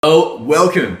Oh,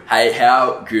 welcome. Hey,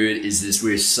 how good is this?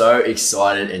 We're so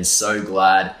excited and so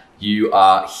glad you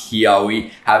are here.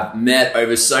 We have met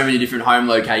over so many different home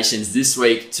locations this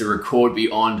week to record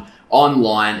Beyond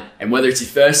online. And whether it's your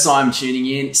first time tuning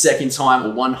in, second time,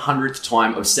 or 100th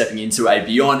time of stepping into a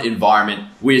Beyond environment,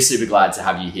 we're super glad to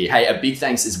have you here. Hey, a big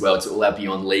thanks as well to all our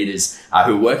Beyond leaders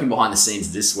who are working behind the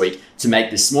scenes this week to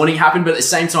make this morning happen. But at the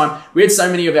same time, we had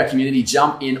so many of our community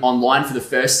jump in online for the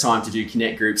first time to do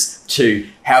Connect groups too.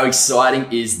 How exciting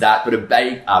is that? But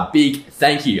a big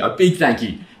thank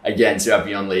you again to our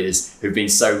Beyond leaders who've been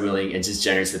so willing and just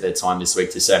generous with their time this week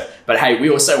to serve. But hey, we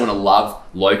also want to love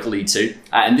locally too.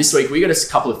 And this week we got a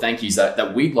couple of thank yous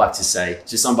that we'd like to say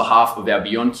just on behalf of our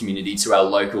Beyond community to our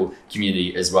local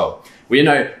community as well. We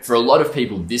know for a lot of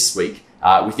people this week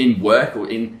within work or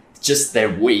in just their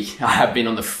week have been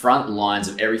on the front lines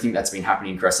of everything that's been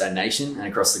happening across our nation and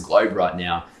across the globe right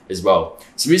now as well.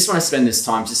 So we just want to spend this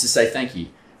time just to say thank you.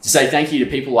 To say thank you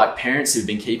to people like parents who've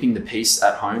been keeping the peace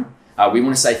at home. We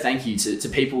want to say thank you to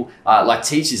people like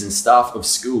teachers and staff of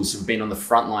schools who've been on the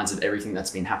front lines of everything that's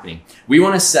been happening. We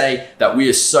want to say that we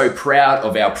are so proud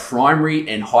of our primary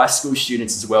and high school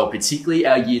students as well, particularly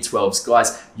our year 12s.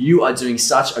 Guys, you are doing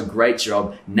such a great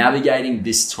job navigating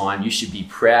this time. You should be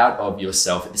proud of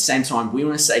yourself. At the same time, we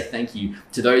want to say thank you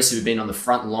to those who have been on the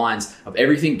front lines of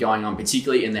everything going on,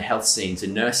 particularly in the health scene, to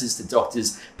nurses, to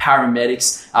doctors,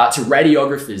 paramedics, to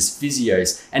radiographers,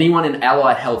 physios, anyone in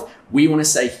allied health. We want to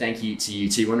say thank you to you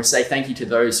too. We want to say thank you to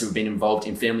those who have been involved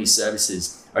in family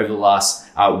services over the last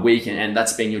week, and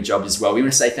that's been your job as well. We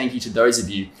want to say thank you to those of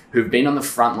you who have been on the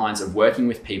front lines of working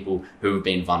with people who have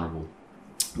been vulnerable.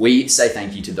 We say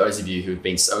thank you to those of you who have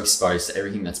been so exposed to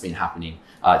everything that's been happening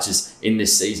just in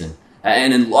this season.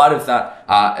 And in light of that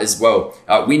as well,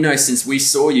 we know since we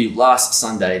saw you last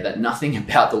Sunday that nothing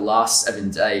about the last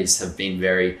 7 days have been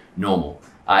very normal.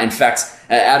 In fact,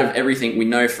 out of everything, we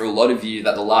know for a lot of you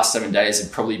that the last 7 days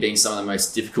have probably been some of the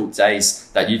most difficult days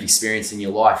that you've experienced in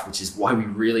your life, which is why we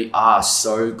really are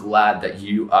so glad that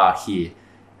you are here.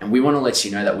 And we want to let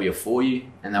you know that we are for you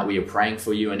and that we are praying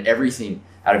for you, and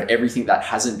out of everything that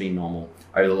hasn't been normal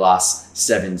over the last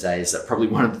 7 days, that probably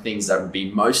one of the things that would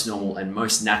be most normal and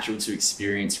most natural to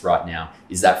experience right now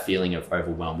is that feeling of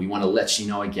overwhelm. We want to let you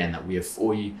know again that we are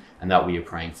for you and that we are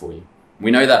praying for you. We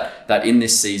know that in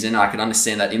this season, I can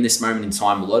understand that in this moment in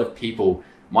time, a lot of people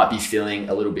might be feeling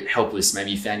a little bit helpless. Maybe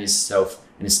you found yourself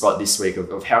in a spot this week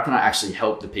of how can I actually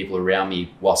help the people around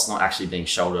me whilst not actually being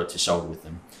shoulder to shoulder with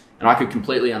them. And I could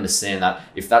completely understand that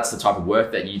if that's the type of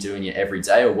work that you do in your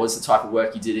everyday, or was the type of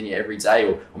work you did in your everyday,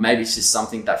 or maybe it's just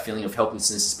something, that feeling of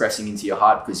helplessness is pressing into your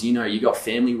heart because you know you got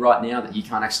family right now that you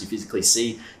can't actually physically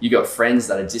see. You got friends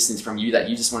that are distant from you that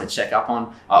you just want to check up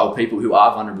on, or people who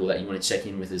are vulnerable that you want to check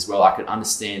in with as well. I could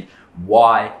understand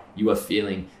why you are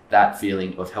feeling that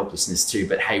feeling of helplessness too.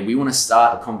 But hey, we want to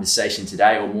start a conversation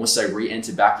today, or more so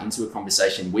re-enter back into a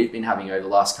conversation we've been having over the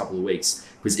last couple of weeks.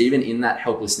 Because even in that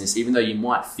helplessness, even though you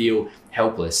might feel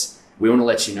helpless, we want to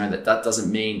let you know that that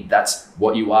doesn't mean that's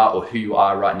what you are or who you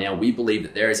are right now. We believe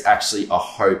that there is actually a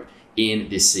hope in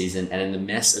this season and in the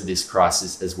mess of this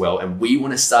crisis as well. And we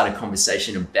want to start a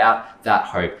conversation about that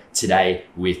hope today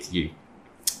with you.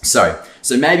 So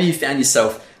maybe you found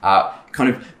yourself kind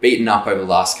of beaten up over the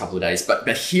last couple of days, but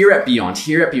here at Beyond,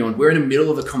 we're in the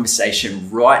middle of a conversation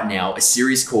right now, a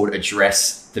series called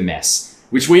Address the Mess,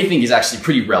 which we think is actually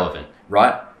pretty relevant,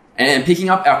 right? And picking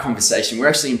up our conversation, we're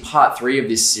actually in part 3 of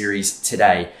this series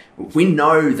today. We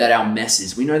know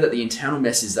that we know that the internal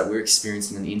messes that we're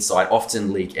experiencing on the inside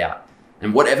often leak out.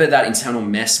 And whatever that internal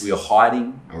mess we are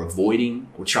hiding or avoiding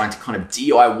or trying to kind of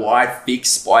DIY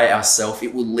fix by ourselves,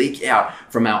 it will leak out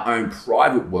from our own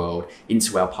private world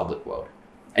into our public world.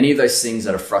 Any of those things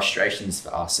that are frustrations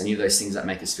for us, any of those things that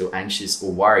make us feel anxious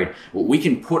or worried, well, we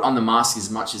can put on the mask as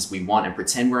much as we want and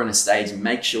pretend we're on a stage and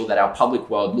make sure that our public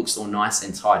world looks all nice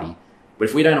and tidy. But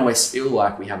if we don't always feel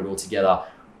like we have it all together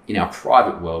in our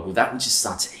private world, well, that will just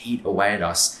start to eat away at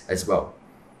us as well.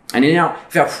 And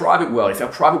if our private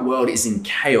world is in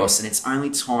chaos, and it's only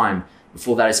time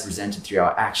before that is presented through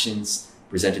our actions,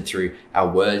 presented through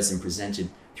our words, and presented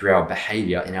through our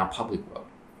behavior in our public world.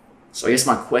 So I guess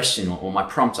my question or my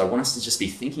prompt I want us to just be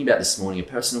thinking about this morning, a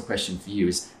personal question for you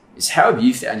is how have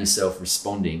you found yourself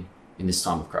responding in this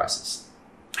time of crisis?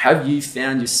 Have you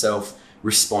found yourself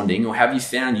responding, or have you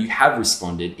found you have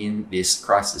responded in this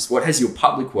crisis? What has your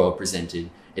public world presented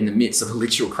in the midst of a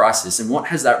literal crisis, and what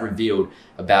has that revealed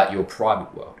about your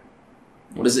private world?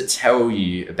 What does it tell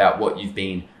you about what you've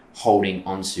been holding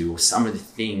onto, or some of the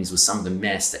things or some of the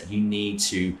mess that you need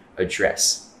to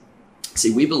address?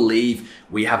 See, we believe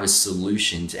we have a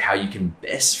solution to how you can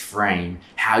best frame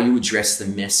how you address the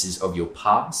messes of your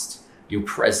past, your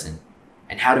present,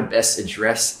 and how to best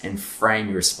address and frame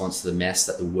your response to the mess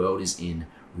that the world is in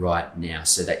right now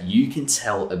so that you can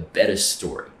tell a better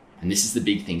story. And this is the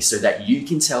big thing, so that you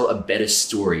can tell a better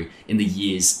story in the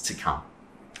years to come.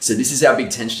 So this is our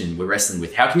big tension we're wrestling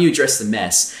with. How can you address the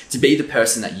mess to be the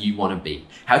person that you want to be?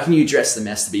 How can you address the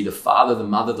mess to be the father, the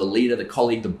mother, the leader, the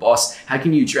colleague, the boss? How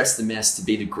can you address the mess to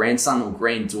be the grandson or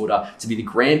granddaughter, to be the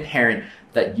grandparent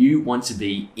that you want to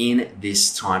be in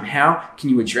this time? How can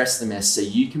you address the mess so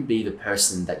you can be the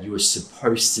person that you are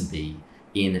supposed to be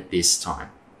in this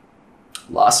time?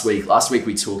 Last week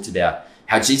we talked about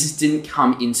how Jesus didn't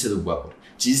come into the world.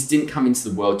 Jesus didn't come into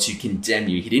the world to condemn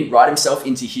you. He didn't write himself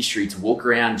into history to walk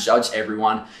around, judge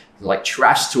everyone, like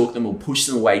trash talk them or push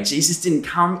them away. Jesus didn't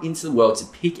come into the world to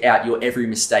pick out your every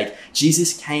mistake.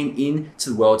 Jesus came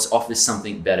into the world to offer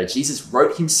something better. Jesus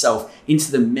wrote himself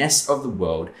into the mess of the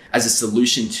world as a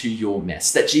solution to your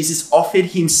mess. That Jesus offered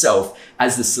himself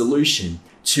as the solution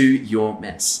to your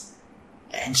mess.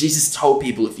 And Jesus told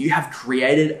people, if you have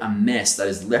created a mess that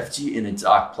has left you in a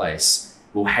dark place,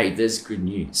 well, hey, there's good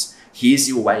news. Here's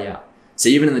your way out. So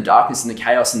even in the darkness and the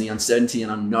chaos and the uncertainty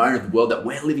and unknown of the world that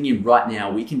we're living in right now,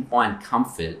 we can find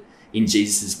comfort in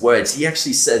Jesus' words. He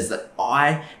actually says that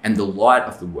I am the light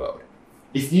of the world.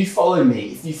 If you follow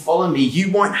me,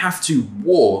 you won't have to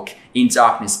walk in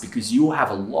darkness because you will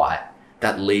have a light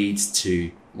that leads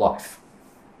to life.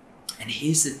 And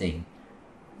here's the thing.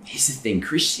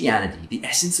 Christianity, the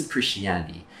essence of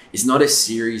Christianity, is not a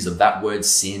series of that word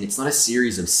sin. It's not a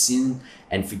series of sin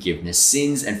and forgiveness,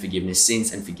 sins and forgiveness,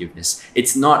 sins and forgiveness.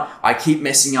 It's not, I keep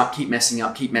messing up,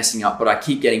 but I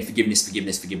keep getting forgiveness.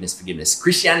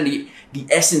 Christianity, the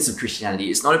essence of Christianity,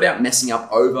 is not about messing up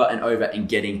over and over and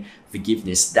getting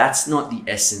forgiveness. That's not the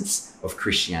essence of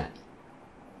Christianity.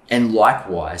 And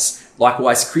likewise,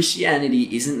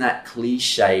 Christianity isn't that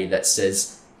cliche that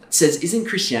says, isn't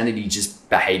Christianity just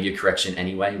behavior correction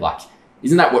anyway? Like,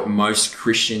 isn't that what most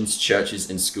Christians, churches,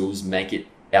 and schools make it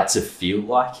out to feel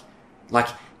like? Like,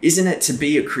 isn't it to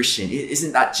be a Christian?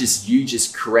 Isn't that just you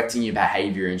just correcting your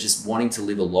behavior and just wanting to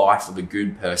live a life of a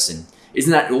good person?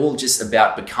 Isn't that all just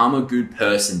about become a good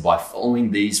person by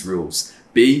following these rules?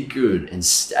 Be good and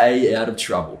stay out of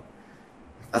trouble.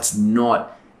 That's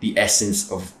not the essence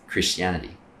of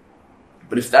Christianity.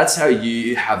 But if that's how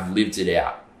you have lived it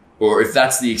out, or if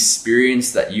that's the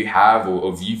experience that you have,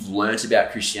 or if you've learnt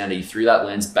about Christianity through that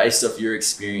lens based off your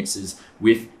experiences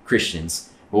with Christians,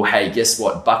 well, hey, guess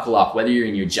what? Buckle up. Whether you're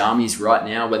in your jammies right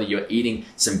now, whether you're eating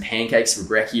some pancakes for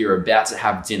brekkie or about to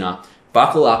have dinner,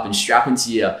 buckle up and strap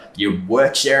into your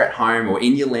work chair at home or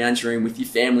in your lounge room with your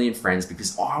family and friends,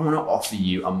 because I want to offer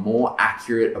you a more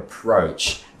accurate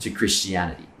approach to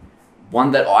Christianity.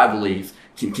 One that I believe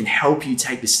can help you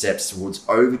take the steps towards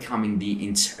overcoming the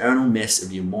internal mess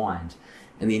of your mind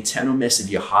and the internal mess of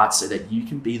your heart so that you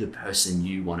can be the person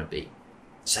you want to be.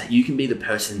 So that you can be the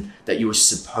person that you are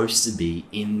supposed to be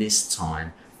in this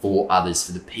time for others,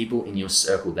 for the people in your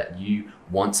circle that you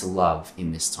want to love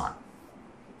in this time.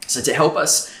 So to help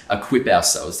us equip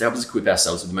ourselves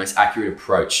with the most accurate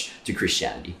approach to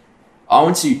Christianity, I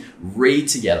want to read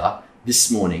together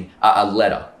this morning a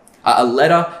letter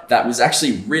that was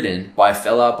actually written by a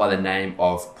fella by the name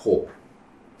of Paul.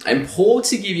 And Paul,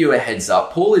 to give you a heads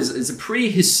up, Paul is a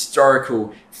pretty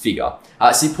historical figure.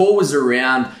 See, Paul was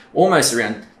almost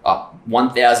around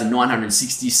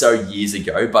 1,960 so years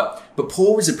ago, but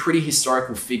Paul was a pretty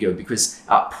historical figure because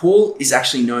Paul is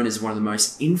actually known as one of the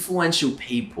most influential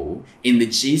people in the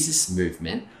Jesus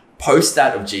movement post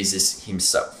that of Jesus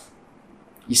himself.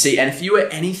 You see, and if you were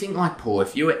anything like Paul,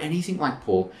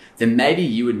 then maybe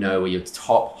you would know where your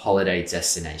top holiday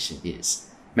destination is.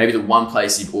 Maybe the one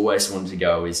place you've always wanted to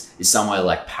go is somewhere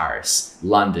like Paris,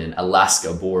 London,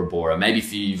 Alaska, Bora Bora. Maybe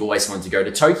if you've always wanted to go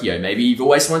to Tokyo. Maybe you've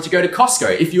always wanted to go to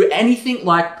Costco. If you're anything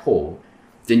like Paul,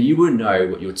 then you would know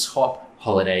what your top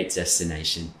holiday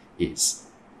destination is.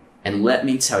 And let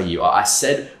me tell you, I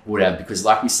said whatever because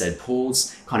like we said,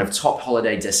 Paul's kind of top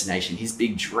holiday destination, his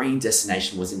big dream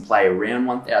destination was in play around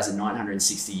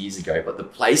 1,960 years ago. But the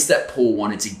place that Paul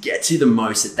wanted to get to the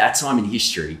most at that time in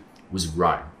history was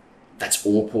Rome. That's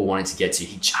all Paul wanted to get to.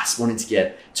 He just wanted to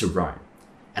get to Rome.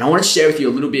 And I want to share with you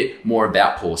a little bit more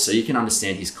about Paul so you can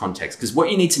understand his context. Because what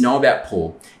you need to know about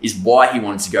Paul is why he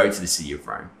wanted to go to the city of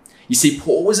Rome. You see,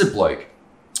 Paul was a bloke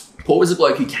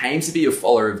who came to be a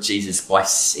follower of Jesus by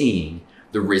seeing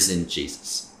the risen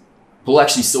Jesus. Paul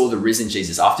actually saw the risen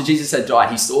Jesus. After Jesus had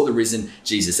died, he saw the risen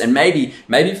Jesus. And maybe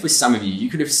for some of you, you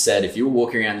could have said, if you were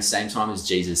walking around the same time as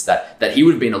Jesus, that he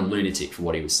would have been a lunatic for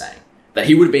what he was saying. That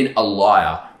he would have been a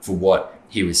liar for what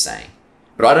he was saying.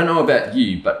 But I don't know about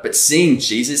you, but seeing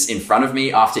Jesus in front of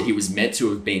me after he was meant to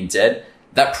have been dead,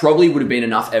 that probably would have been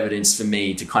enough evidence for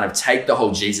me to kind of take the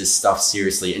whole Jesus stuff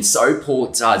seriously. And so Paul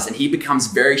does, and he becomes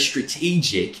very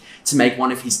strategic to make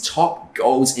one of his top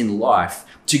goals in life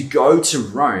to go to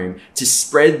Rome to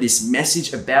spread this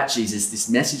message about Jesus, this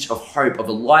message of hope, of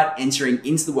a light entering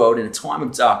into the world in a time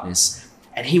of darkness.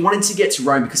 And he wanted to get to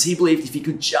Rome because he believed if he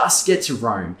could just get to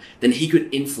Rome, then he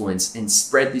could influence and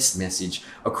spread this message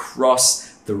across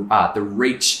the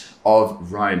reach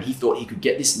of Rome. He thought he could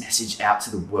get this message out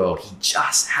to the world. He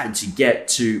just had to get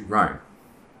to Rome.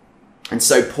 And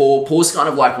so Paul's kind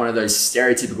of like one of those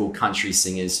stereotypical country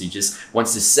singers who just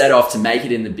wants to set off to make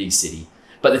it in the big city.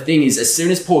 But the thing is, as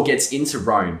soon as Paul gets into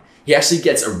Rome, he actually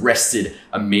gets arrested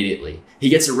immediately. He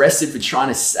gets arrested for trying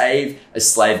to save a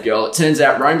slave girl. It turns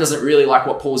out Rome doesn't really like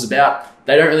what Paul's about.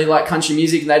 They don't really like country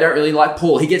music and they don't really like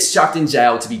Paul. He gets chucked in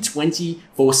jail to be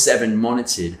 24/7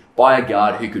 monitored by a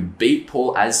guard who could beat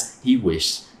Paul as he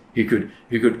wished, who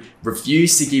could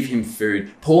refuse to give him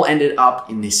food. Paul ended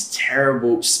up in this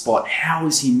terrible spot. How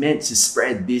was he meant to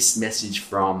spread this message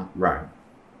from Rome?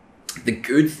 The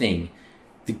good thing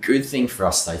for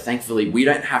us though, thankfully, we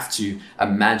don't have to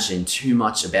imagine too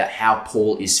much about how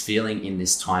Paul is feeling in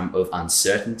this time of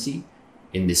uncertainty,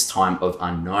 in this time of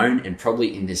unknown, and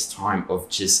probably in this time of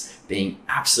just being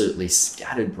absolutely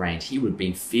scatterbrained. He would have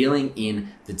been feeling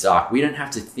in the dark. We don't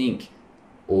have to think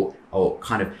or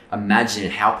kind of imagine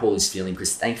how Paul is feeling,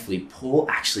 because thankfully Paul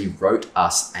actually wrote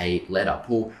us a letter.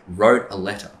 Paul wrote a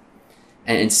letter.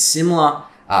 And similar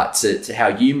to how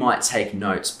you might take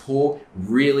notes, Paul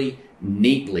really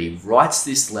neatly writes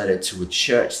this letter to a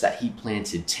church that he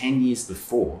planted 10 years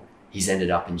before he's ended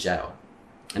up in jail.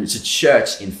 And it's a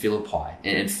church in Philippi.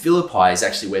 And Philippi is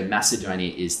actually where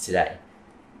Macedonia is today.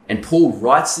 And Paul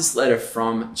writes this letter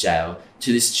from jail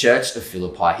to this church of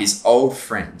Philippi, his old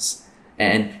friends.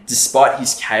 And despite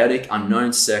his chaotic,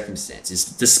 unknown circumstances,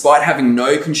 despite having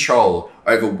no control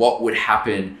over what would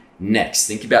happen next,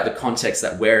 think about the context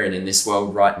that we're in this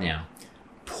world right now.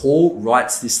 Paul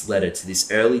writes this letter to this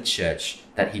early church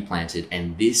that he planted,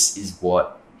 and this is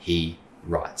what he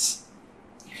writes.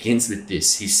 He begins with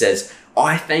this. He says,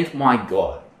 I thank my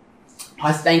God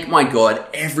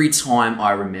every time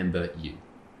I remember you.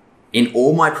 In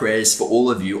all my prayers for all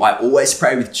of you, I always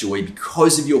pray with joy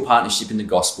because of your partnership in the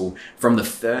gospel from the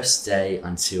first day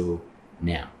until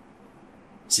now.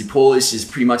 See, Paul is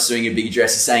just pretty much doing a big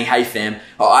address. He's saying, hey fam,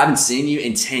 I haven't seen you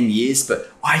in 10 years,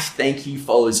 but I thank you,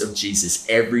 followers of Jesus,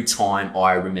 every time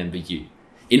I remember you.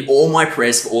 In all my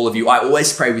prayers for all of you, I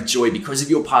always pray with joy because of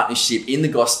your partnership in the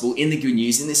gospel, in the good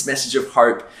news, in this message of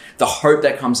hope, the hope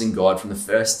that comes in God from the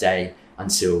first day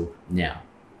until now.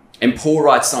 And Paul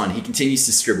writes on, he continues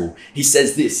to scribble. He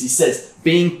says this, he says,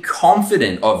 being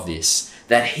confident of this,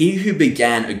 that he who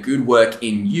began a good work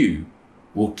in you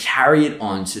will carry it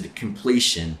on to the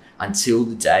completion until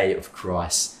the day of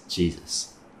Christ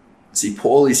Jesus. See,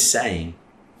 Paul is saying,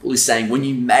 when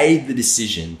you made the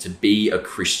decision to be a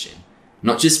Christian,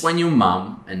 not just when your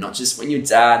mum and not just when your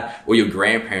dad or your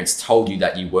grandparents told you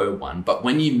that you were one, but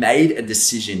when you made a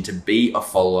decision to be a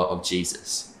follower of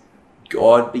Jesus,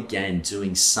 God began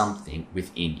doing something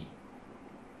within you.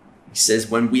 He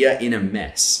says, when we are in a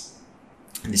mess,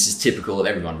 and this is typical of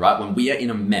everyone, right? When we are in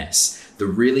a mess, the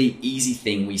really easy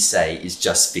thing we say is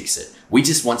just fix it. We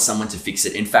just want someone to fix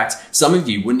it. In fact, some of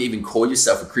you wouldn't even call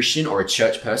yourself a Christian or a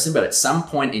church person, but at some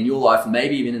point in your life,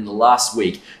 maybe even in the last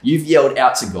week, you've yelled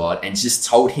out to God and just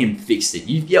told him fix it.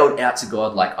 You've yelled out to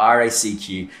God like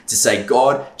RACQ to say,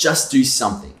 God, just do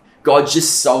something. God,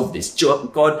 just solve this.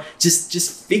 God,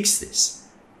 just fix this.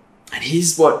 And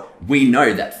here's what we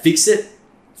know, that fix it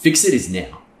is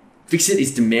now. Fix it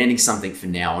is demanding something for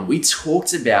now. And we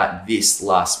talked about this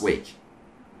last week,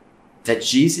 that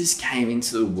Jesus came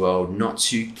into the world not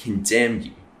to condemn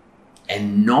you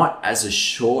and not as a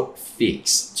short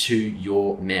fix to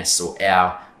your mess or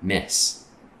our mess,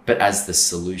 but as the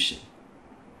solution.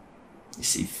 You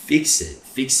see, fix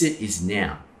it is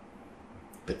now,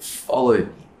 but follow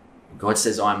me. God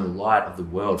says, I am the light of the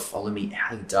world. Follow me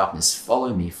out of the darkness.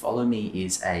 Follow me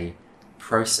is a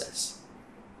process.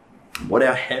 What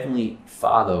our Heavenly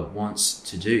Father wants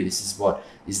to do, this is what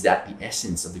is that the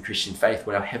essence of the Christian faith,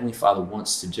 what our Heavenly Father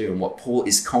wants to do, and what Paul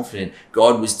is confident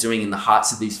God was doing in the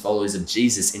hearts of these followers of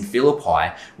Jesus in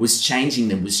Philippi was changing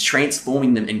them, was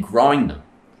transforming them and growing them.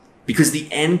 Because the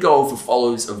end goal for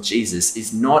followers of Jesus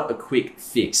is not a quick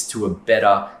fix to a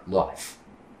better life.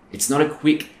 It's not a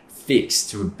quick fix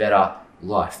to a better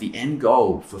life. The end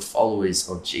goal for followers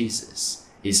of Jesus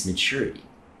is maturity.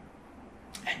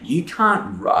 And you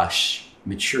can't rush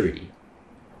maturity.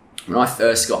 When I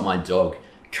first got my dog,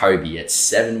 Kobe at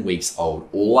 7 weeks old,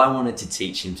 all I wanted to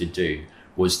teach him to do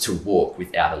was to walk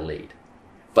without a lead.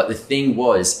 But the thing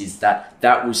is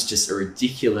that was just a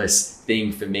ridiculous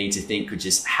thing for me to think could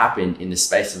just happen in the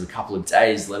space of a couple of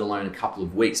days, let alone a couple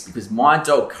of weeks, because my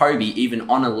dog Kobe, even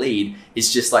on a lead,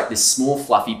 is just like this small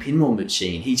fluffy pinball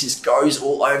machine. He just goes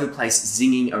all over the place,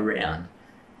 zinging around.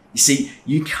 You see,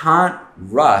 you can't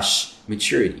rush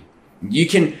maturity. You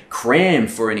can cram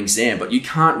for an exam, but you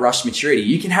can't rush maturity.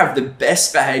 You can have the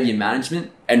best behavior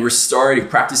management and restorative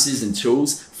practices and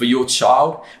tools for your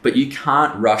child, but you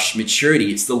can't rush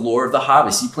maturity. It's the law of the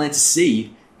harvest. You plant a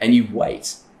seed and you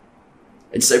wait.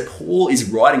 And so Paul is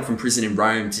writing from prison in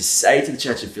Rome to say to the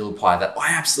church of Philippi that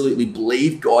I absolutely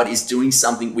believe God is doing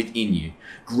something within you,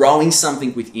 growing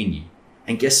something within you.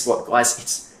 And guess what,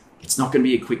 guys? It's not going to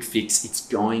be a quick fix. It's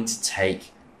going to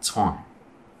take time.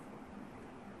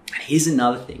 Here's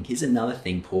another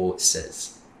thing Paul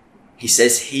says. He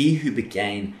says, he who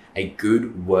began a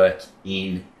good work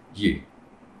in you.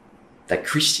 That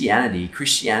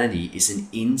Christianity is an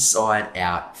inside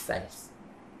out faith.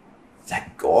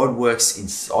 That God works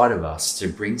inside of us to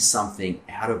bring something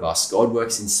out of us. God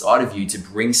works inside of you to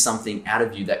bring something out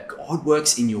of you. That God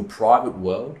works in your private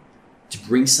world to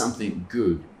bring something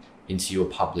good into your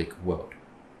public world.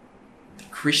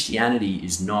 Christianity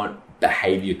is not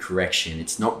behavior correction.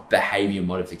 It's not behavior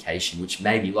modification, which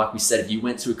maybe, like we said, if you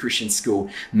went to a Christian school,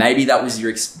 maybe that was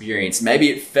your experience. Maybe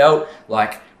it felt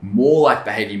like more like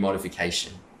behavior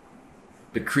modification.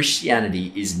 But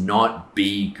Christianity is not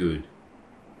be good.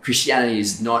 Christianity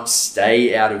is not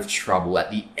stay out of trouble. At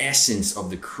the essence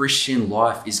of the Christian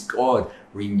life is God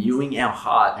renewing our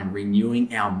heart and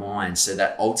renewing our mind so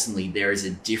that ultimately there is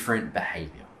a different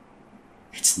behavior.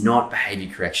 It's not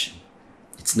behavior correction.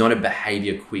 It's not a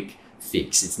behavior quick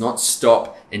fix. It's not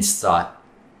stop and start.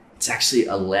 It's actually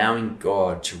allowing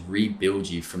God to rebuild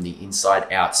you from the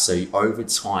inside out so over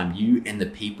time you and the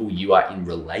people you are in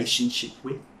relationship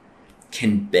with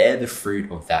can bear the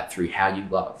fruit of that through how you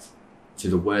love,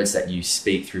 through the words that you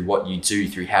speak, through what you do,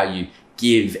 through how you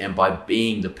give, and by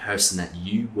being the person that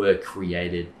you were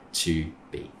created to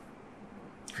be.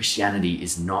 Christianity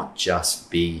is not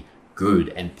just be good,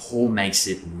 and Paul makes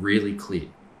it really clear.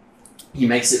 He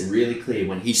makes it really clear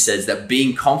when he says that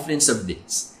being confident of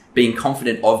this,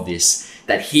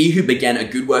 that he who began a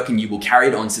good work in you will carry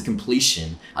it on to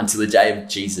completion until the day of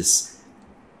Jesus.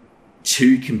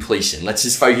 To completion. Let's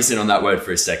just focus in on that word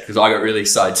for a sec because I got really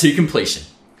excited. To completion.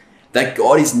 That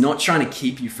God is not trying to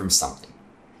keep you from something.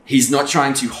 He's not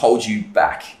trying to hold you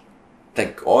back.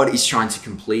 That God is trying to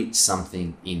complete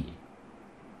something in you.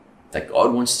 That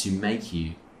God wants to make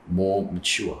you more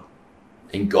mature.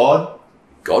 And God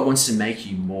wants to make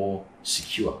you more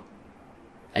secure.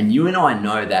 And you and I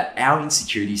know that our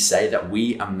insecurities say that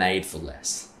we are made for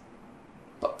less.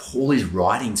 But Paul is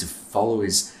writing to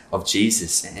followers of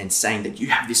Jesus and saying that you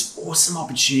have this awesome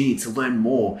opportunity to learn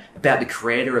more about the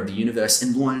creator of the universe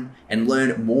and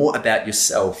learn more about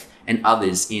yourself and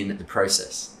others in the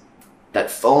process. That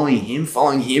following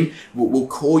him will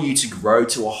call you to grow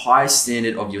to a higher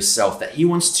standard of yourself, that he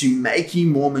wants to make you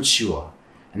more mature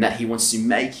and that he wants to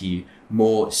make you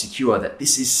more secure, that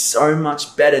this is so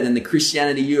much better than the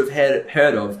Christianity you have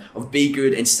heard of be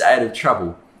good and stay out of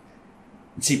trouble.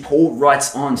 And see, Paul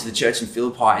writes on to the church in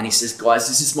Philippi and he says, guys,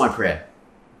 this is my prayer.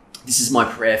 This is my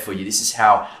prayer for you. This is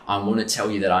how I want to tell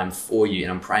you that I'm for you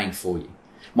and I'm praying for you.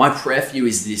 My prayer for you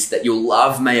is this, that your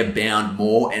love may abound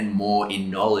more and more in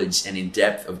knowledge and in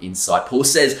depth of insight. Paul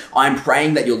says, I'm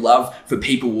praying that your love for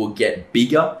people will get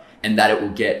bigger and that it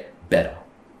will get better.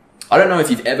 I don't know if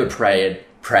you've ever prayed.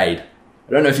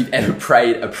 I don't know if you've ever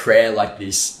prayed a prayer like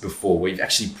this before, where you've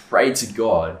actually prayed to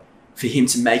God for him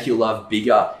to make your love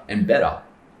bigger and better.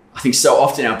 I think so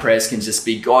often our prayers can just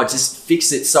be, God, just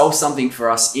fix it, solve something for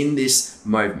us in this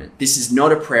moment. This is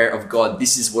not a prayer of God,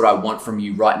 this is what I want from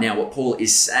you right now. What Paul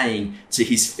is saying to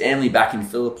his family back in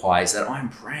Philippi is that I'm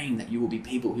praying that you will be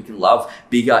people who can love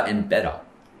bigger and better,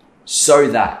 so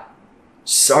that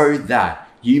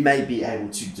you may be able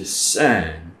to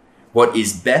discern what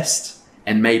is best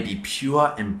and may be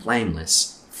pure and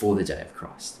blameless for the day of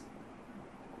Christ.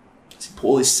 So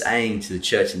Paul is saying to the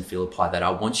church in Philippi that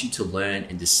I want you to learn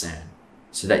and discern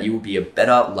so that you will be a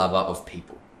better lover of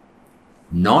people.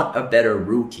 Not a better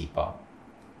rule keeper,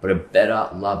 but a better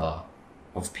lover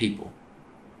of people.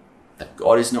 That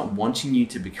God is not wanting you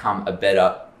to become a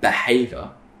better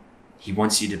behavior. He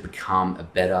wants you to become a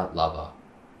better lover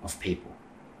of people.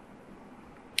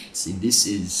 See, this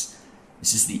is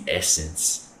the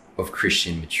essence of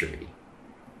Christian maturity.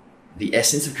 The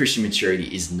essence of Christian maturity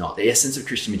is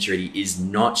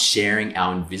not sharing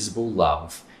our invisible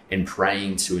love and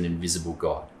praying to an invisible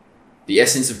God. The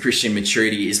essence of Christian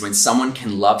maturity is when someone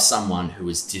can love someone who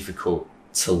is difficult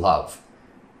to love,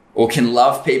 or can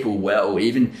love people well,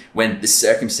 even when the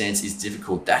circumstance is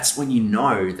difficult. That's when you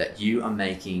know that you are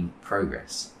making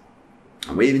progress.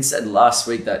 And we even said last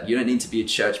week that you don't need to be a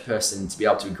church person to be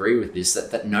able to agree with this,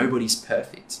 that nobody's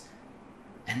perfect.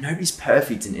 And nobody's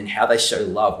perfect in how they show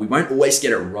love. We won't always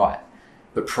get it right,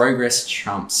 but progress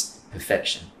trumps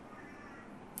perfection.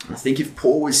 And I think if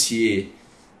Paul was here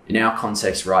in our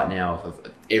context right now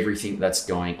of everything that's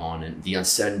going on and the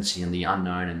uncertainty and the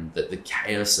unknown and the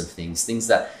chaos of things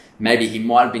that maybe he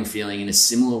might have been feeling in a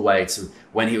similar way to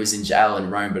when he was in jail in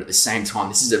Rome, but at the same time,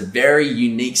 this is a very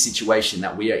unique situation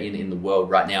that we are in the world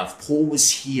right now. If Paul was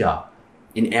here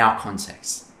in our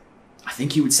context, I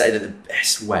think he would say that the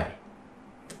best way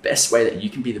that you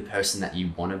can be the person that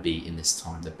you want to be in this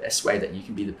time, the best way that you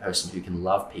can be the person who can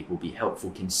love people, be helpful,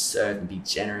 can serve and be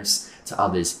generous to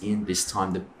others in this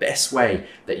time, the best way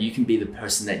that you can be the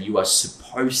person that you are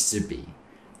supposed to be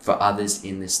for others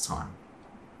in this time,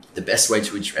 the best way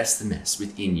to address the mess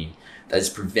within you that is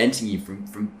preventing you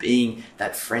from being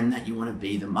that friend that you want to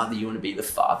be, the mother you want to be, the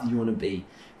father you want to be,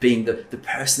 being the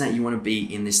person that you want to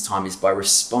be in this time, is by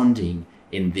responding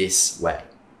in this way.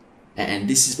 And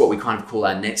this is what we kind of call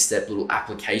our next step, little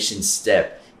application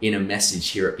step in a message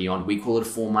here at Beyond. We call it a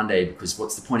Full Monday because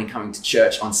what's the point in coming to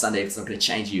church on Sunday if it's not going to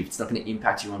change you, if it's not going to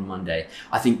impact you on Monday?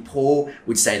 I think Paul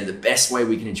would say that the best way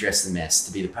we can address the mess,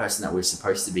 to be the person that we're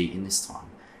supposed to be in this time,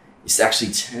 is to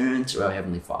actually turn to our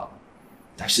Heavenly Father,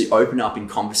 to actually open up in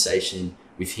conversation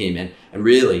with Him. And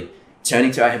really,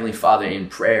 turning to our Heavenly Father in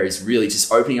prayer is really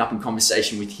just opening up in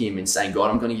conversation with Him and saying,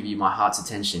 God, I'm going to give you my heart's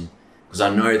attention, because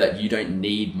I know that you don't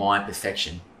need my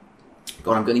perfection.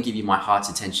 God, I'm going to give you my heart's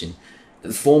attention.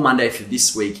 The Full Monday for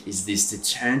this week is this: to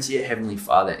turn to your Heavenly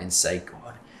Father and say,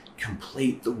 God,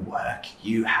 complete the work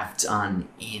you have done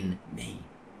in me.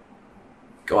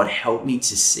 God, help me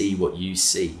to see what you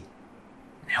see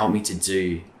and help me to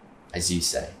do as you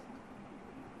say.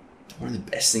 One of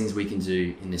the best things we can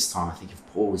do in this time, I think if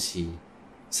Paul was here,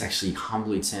 is actually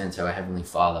humbly turn to our Heavenly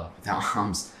Father with our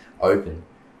arms open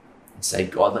and say,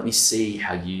 God, let me see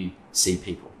how you see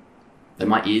people. Let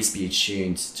my ears be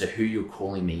attuned to who you're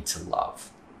calling me to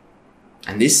love.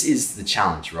 And this is the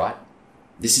challenge, right?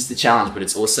 This is the challenge, but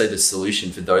it's also the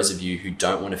solution for those of you who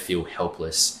don't want to feel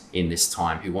helpless in this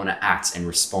time, who want to act and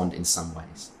respond in some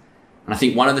ways. And I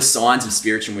think one of the signs of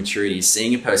spiritual maturity is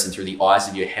seeing a person through the eyes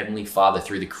of your Heavenly Father,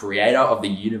 through the creator of the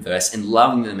universe, and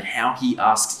loving them how he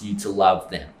asks you to love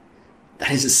them.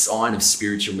 That is a sign of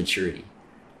spiritual maturity.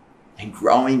 And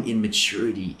growing in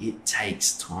maturity, it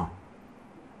takes time.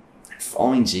 And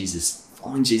following Jesus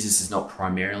is not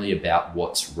primarily about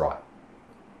what's right.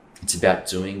 It's about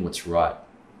doing what's right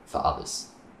for others.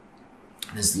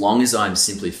 And as long as I'm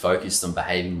simply focused on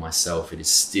behaving myself, it is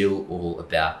still all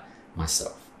about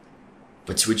myself.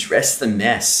 But to address the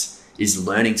mess is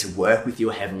learning to work with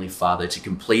your Heavenly Father to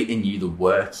complete in you the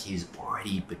work He's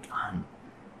already begun.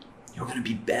 You're going to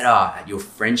be better at your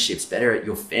friendships, better at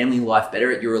your family life, better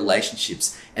at your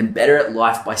relationships, and better at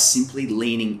life by simply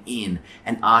leaning in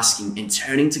and asking and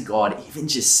turning to God, even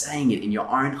just saying it in your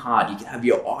own heart. You can have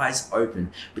your eyes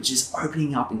open, but just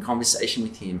opening up in conversation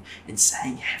with Him and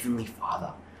saying, Heavenly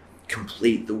Father,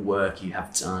 complete the work you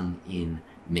have done in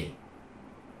me.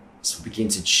 So begin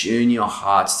to tune your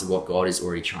hearts to what God is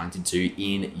already trying to do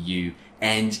in you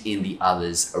and in the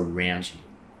others around you.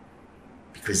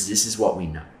 Because this is what we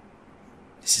know.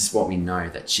 This is what we know,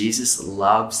 that Jesus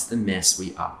loves the mess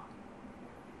we are.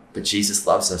 But Jesus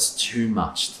loves us too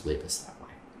much to leave us that way.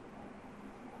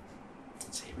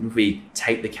 So even if we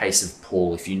take the case of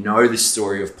Paul, if you know the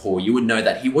story of Paul, you would know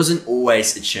that he wasn't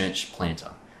always a church planter.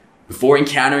 Before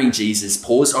encountering Jesus,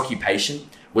 Paul's occupation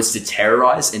was to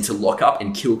terrorize and to lock up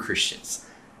and kill Christians.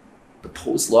 But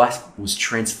Paul's life was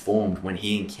transformed when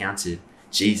he encountered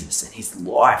Jesus, and his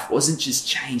life wasn't just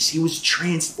changed, he was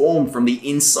transformed from the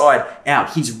inside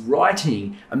out. He's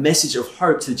writing a message of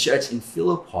hope to the church in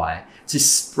Philippi to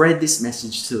spread this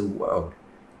message to the world.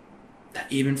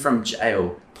 That even from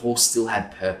jail, Paul still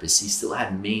had purpose. He still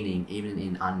had meaning, even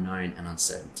in unknown and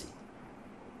uncertainty.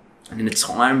 And in a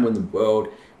time when the world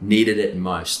needed it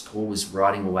most, Paul was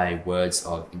writing away words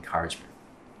of encouragement.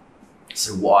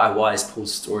 So why is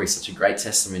Paul's story such a great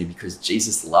testimony? Because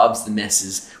Jesus loves the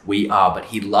messes we are, but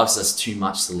he loves us too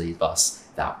much to leave us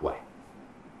that way.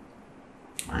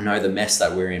 I know the mess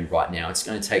that we're in right now, it's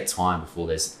going to take time before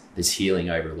there's healing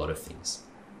over a lot of things.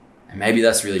 And maybe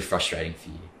that's really frustrating for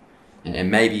you.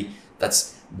 And maybe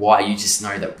that's why you just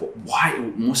know that, why,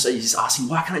 more so you're just asking,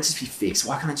 why can't it just be fixed?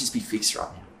 Why can't it just be fixed right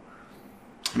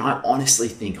now? And I honestly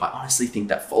think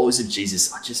that followers of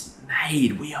Jesus are just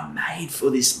we are made for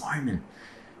this moment.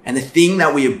 And the thing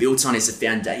that we are built on is a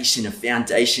foundation of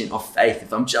faith.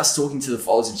 If I'm just talking to the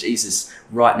followers of Jesus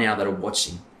right now that are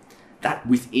watching, that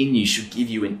within you should give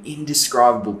you an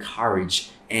indescribable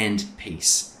courage and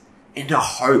peace, and a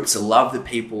hope to love the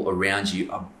people around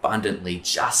you abundantly,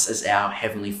 just as our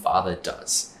Heavenly Father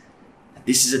does.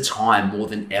 This is a time more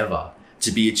than ever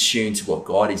to be attuned to what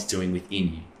God is doing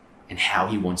within you and how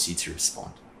He wants you to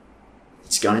respond.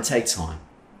 It's going to take time.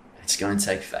 It's going to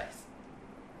take faith.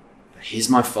 But here's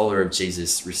my follower of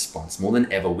Jesus response. More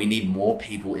than ever, we need more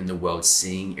people in the world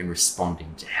seeing and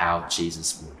responding to how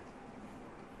Jesus would.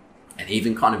 And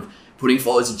even kind of putting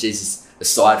followers of Jesus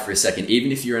aside for a second,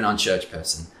 even if you're an unchurched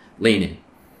person, lean in.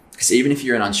 Because even if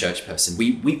you're an unchurched person,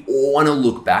 we all want to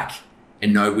look back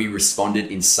and know we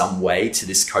responded in some way to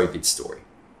this COVID story.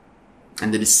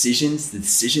 And the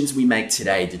decisions we make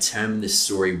today determine the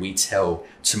story we tell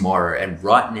tomorrow. And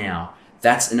right now,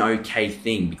 that's an okay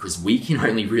thing because we can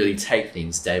only really take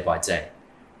things day by day.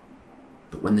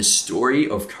 But when the story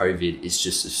of COVID is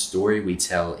just a story we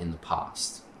tell in the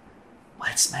past,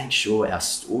 let's make sure our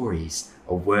stories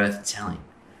are worth telling.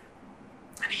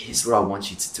 And here's what I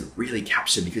want you to really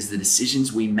capture, because the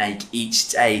decisions we make each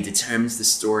day determines the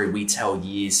story we tell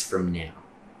years from now.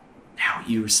 How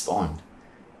you respond.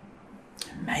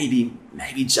 Maybe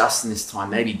just in this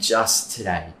time, maybe just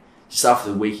today, just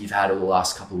after the week you've had or the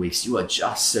last couple of weeks, you are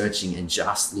just searching and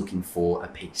just looking for a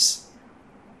peace.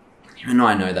 You and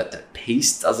I know that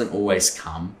peace doesn't always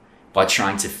come by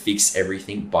trying to fix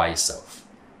everything by yourself.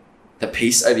 The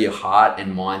peace over your heart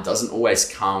and mind doesn't always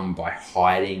come by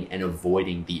hiding and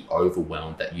avoiding the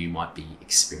overwhelm that you might be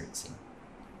experiencing.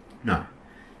 No,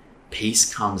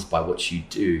 peace comes by what you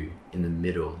do in the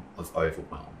middle of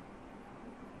overwhelm.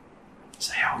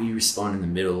 So how will you respond in the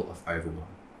middle of overwhelm?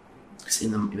 Because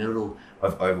in the middle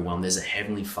of overwhelm, there's a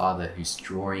Heavenly Father who's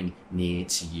drawing near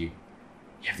to you.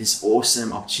 You have this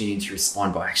awesome opportunity to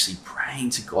respond by actually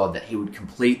praying to God that He would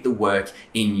complete the work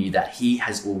in you that He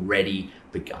has already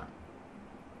begun.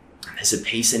 And there's a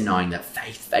peace in knowing that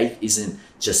faith isn't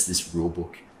just this rule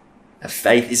book. That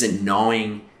faith isn't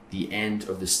knowing the end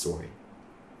of the story.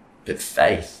 But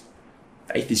faith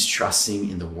is trusting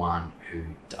in the one who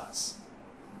does.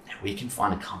 And we can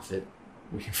find a comfort,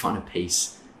 we can find a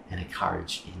peace and a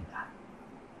courage in that.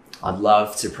 I'd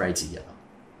love to pray together.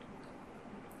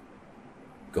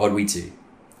 God, we do.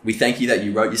 We thank you that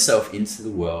you wrote yourself into the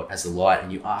world as a light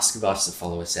and you ask of us to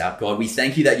follow us out. God, we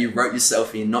thank you that you wrote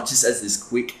yourself in not just as this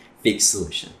quick fix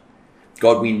solution.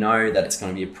 God, we know that it's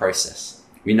going to be a process.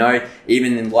 We know,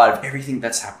 even in light of everything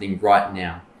that's happening right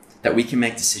now, that we can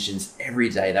make decisions every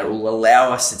day that will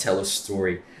allow us to tell a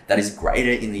story that is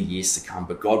greater in the years to come.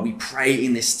 But God, we pray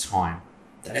in this time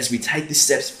that as we take the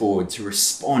steps forward to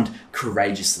respond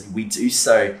courageously, we do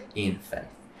so in faith.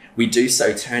 We do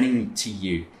so turning to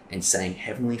you and saying,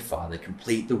 Heavenly Father,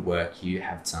 complete the work you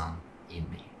have done in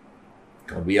me.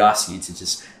 God, we ask you to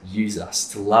just use us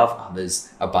to love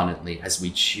others abundantly as we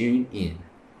tune in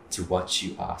to what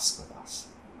you ask of us.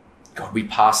 God, we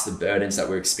pass the burdens that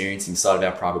we're experiencing inside of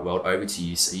our private world over to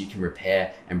you so you can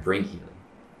repair and bring healing.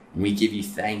 And we give you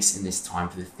thanks in this time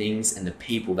for the things and the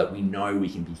people that we know we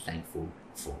can be thankful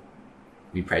for.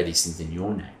 We pray these things in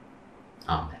your name.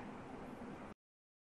 Amen.